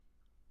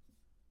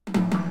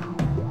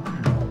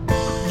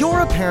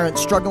you're a parent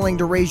struggling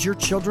to raise your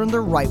children the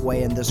right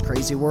way in this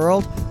crazy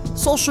world,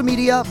 social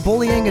media,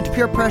 bullying, and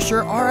peer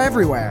pressure are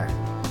everywhere.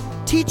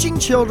 Teaching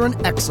Children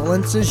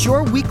Excellence is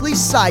your weekly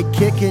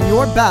sidekick in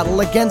your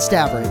battle against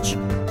average.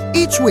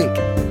 Each week,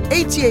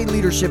 ATA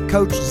leadership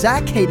coach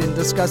Zach Hayden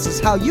discusses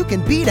how you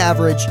can beat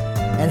average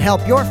and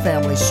help your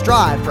family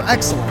strive for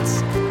excellence.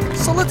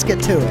 So let's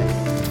get to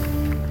it.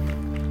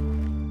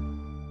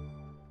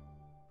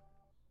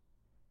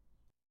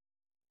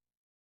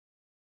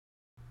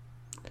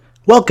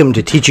 Welcome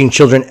to Teaching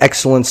Children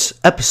Excellence,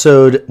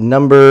 episode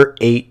number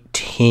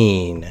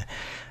 18.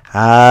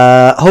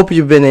 Hope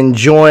you've been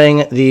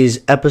enjoying these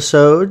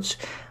episodes.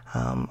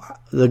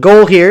 The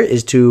goal here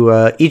is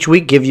to each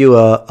week give you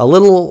a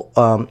little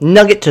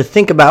nugget to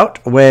think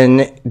about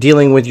when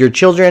dealing with your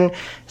children,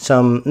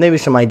 maybe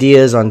some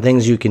ideas on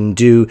things you can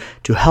do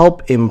to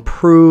help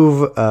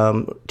improve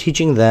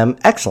teaching them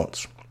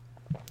excellence.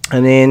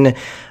 And in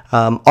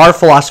our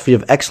philosophy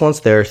of excellence,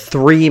 there are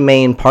three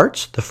main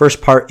parts. The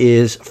first part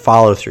is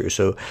follow through.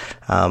 So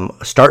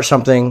start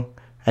something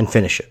and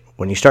finish it.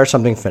 When you start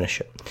something, finish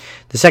it.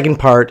 The second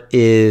part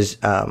is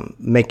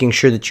making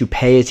sure that you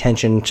pay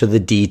attention to the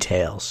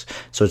details.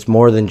 So it's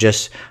more than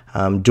just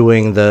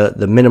doing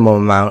the minimum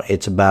amount.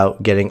 It's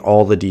about getting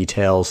all the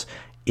details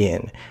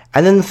in.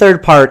 And then the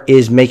third part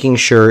is making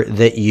sure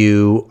that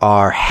you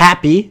are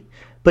happy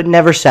but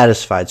never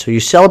satisfied. So you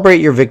celebrate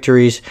your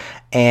victories,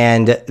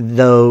 and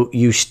though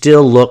you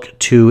still look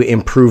to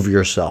improve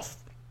yourself.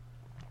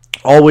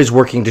 Always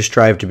working to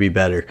strive to be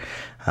better.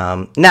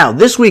 Now,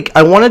 this week,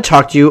 I want to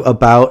talk to you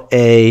about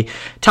a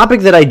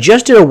topic that I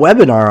just did a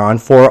webinar on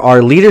for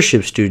our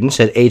leadership students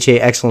at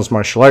ATA Excellence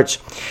Martial Arts.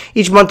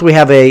 Each month, we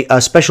have a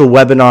special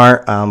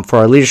webinar for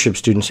our leadership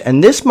students,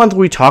 and this month,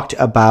 we talked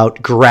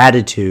about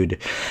gratitude.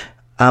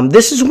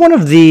 This is one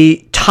of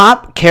the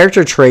top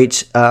character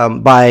traits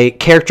by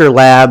Character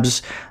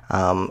Labs.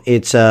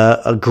 It's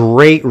a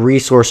great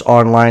resource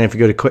online if you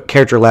go to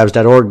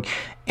characterlabs.org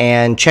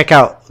and check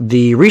out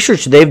the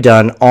research they've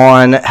done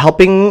on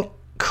helping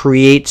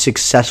create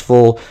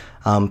successful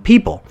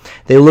people.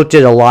 They looked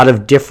at a lot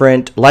of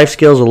different life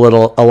skills, a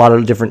lot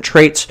of different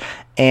traits,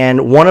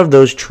 and one of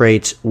those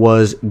traits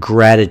was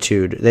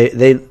gratitude.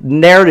 They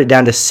narrowed it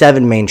down to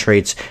 7 main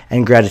traits,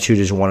 and gratitude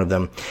is one of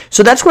them.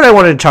 So that's what I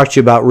wanted to talk to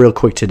you about real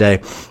quick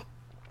today.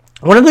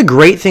 One of the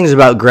great things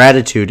about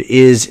gratitude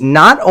is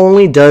not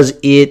only does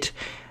it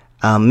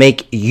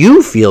make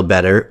you feel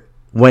better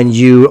when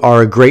you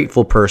are a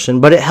grateful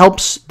person, but it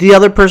helps the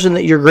other person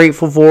that you're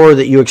grateful for,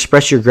 that you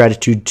express your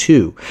gratitude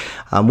to,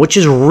 which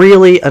is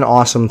really an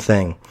awesome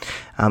thing.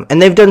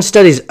 And they've done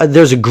studies.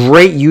 There's a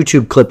great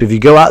YouTube clip. If you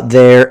go out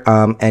there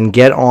and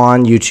get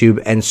on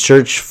YouTube and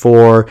search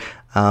for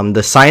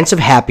the science of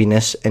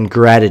happiness and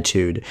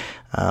gratitude.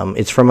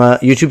 It's from a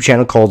YouTube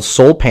channel called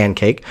Soul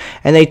Pancake,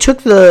 and they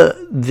took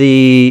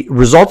the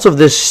results of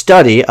this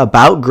study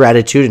about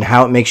gratitude and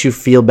how it makes you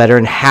feel better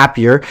and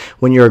happier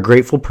when you're a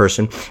grateful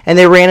person, and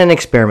they ran an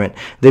experiment.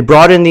 They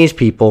brought in these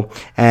people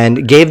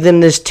and gave them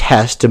this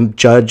test to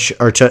judge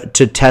or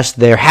to test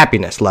their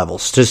happiness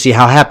levels to see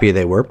how happy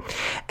they were,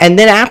 and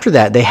then after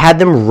that, they had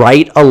them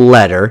write a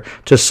letter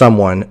to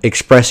someone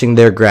expressing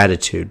their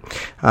gratitude.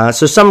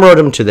 So some wrote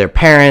them to their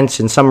parents,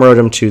 and some wrote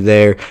them to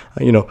their,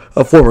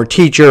 a former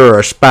teacher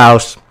or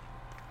spouse.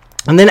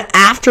 And then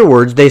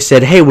afterwards they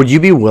said, hey, would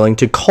you be willing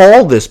to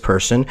call this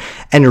person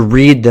and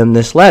read them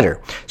this letter?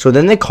 So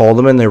then they called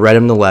them and they read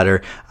them the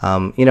letter,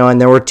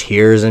 and there were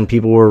tears and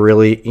people were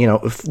really,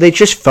 they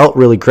just felt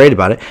really great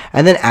about it.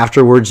 And then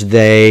afterwards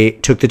they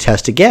took the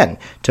test again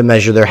to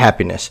measure their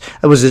happiness.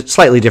 It was a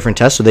slightly different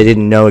test, so they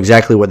didn't know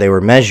exactly what they were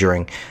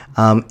measuring.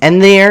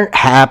 And their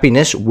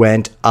happiness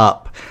went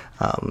up,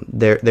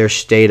 their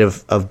state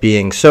of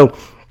being. So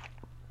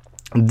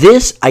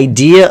this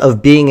idea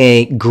of being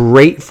a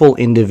grateful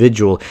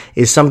individual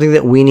is something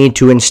that we need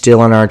to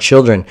instill in our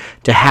children,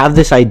 to have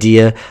this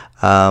idea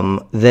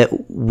that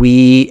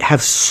we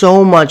have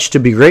so much to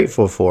be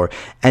grateful for,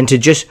 and to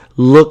just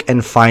look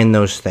and find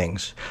those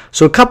things.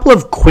 So a couple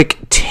of quick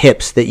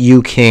tips that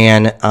you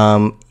can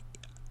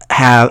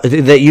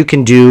that you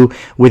can do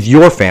with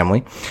your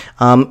family.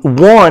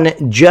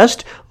 One,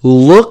 just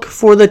look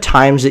for the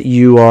times that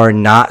you are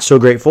not so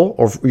grateful,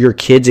 or your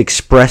kids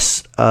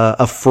express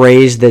a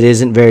phrase that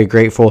isn't very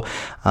grateful,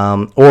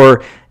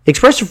 or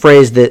express a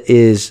phrase that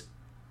is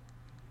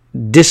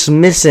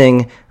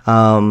dismissing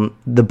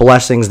the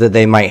blessings that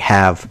they might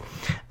have,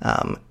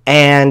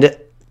 and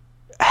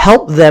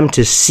help them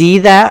to see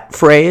that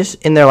phrase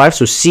in their life.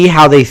 So see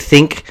how they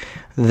think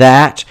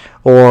that,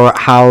 or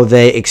how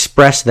they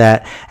express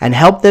that, and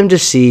help them to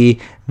see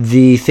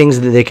the things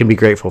that they can be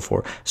grateful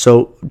for.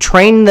 So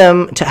train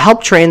them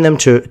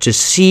to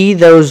see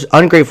those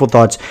ungrateful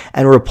thoughts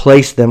and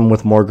replace them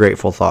with more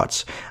grateful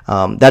thoughts.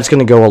 That's going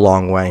to go a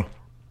long way.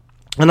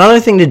 Another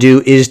thing to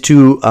do is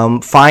to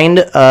find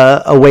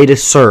a way to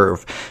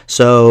serve.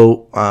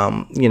 So,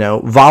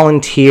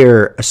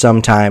 volunteer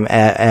sometime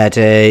at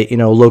a,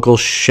 local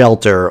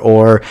shelter,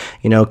 or,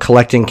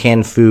 collecting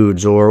canned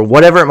foods or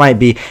whatever it might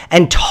be,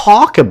 and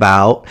talk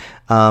about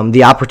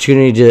the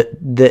opportunity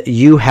that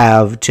you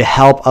have to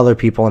help other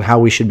people and how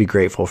we should be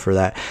grateful for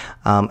that.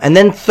 And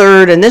then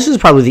third, and this is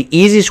probably the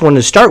easiest one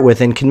to start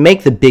with and can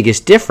make the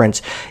biggest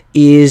difference,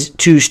 is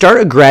to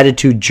start a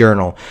gratitude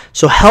journal.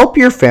 So help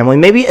your family,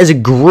 maybe as a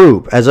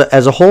group, as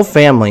a whole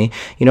family,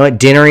 at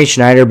dinner each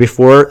night or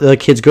before the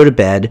kids go to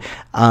bed,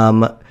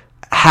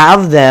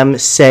 have them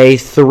say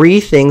 3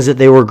 things that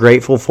they were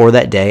grateful for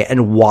that day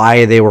and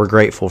why they were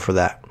grateful for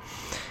that.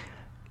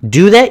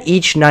 Do that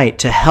each night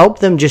to help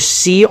them just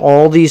see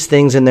all these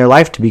things in their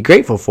life to be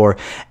grateful for.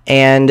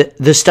 And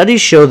the studies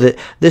show that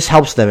this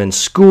helps them in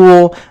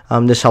school.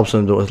 This helps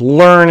them with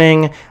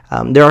learning.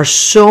 There are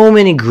so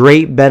many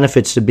great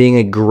benefits to being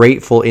a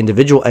grateful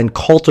individual and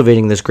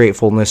cultivating this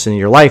gratefulness in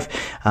your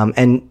life.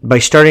 And by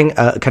starting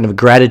a kind of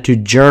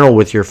gratitude journal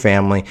with your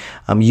family,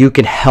 you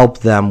can help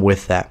them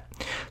with that.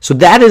 So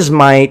that is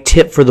my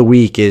tip for the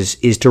week,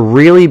 is to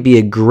really be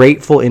a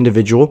grateful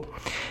individual.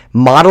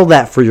 Model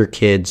that for your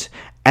kids.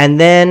 And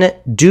then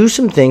do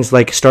some things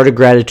like start a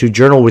gratitude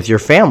journal with your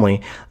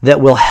family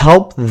that will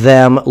help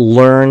them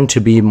learn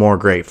to be more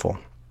grateful.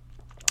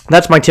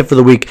 That's my tip for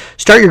the week.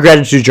 Start your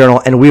gratitude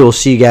journal, and we will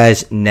see you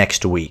guys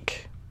next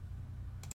week.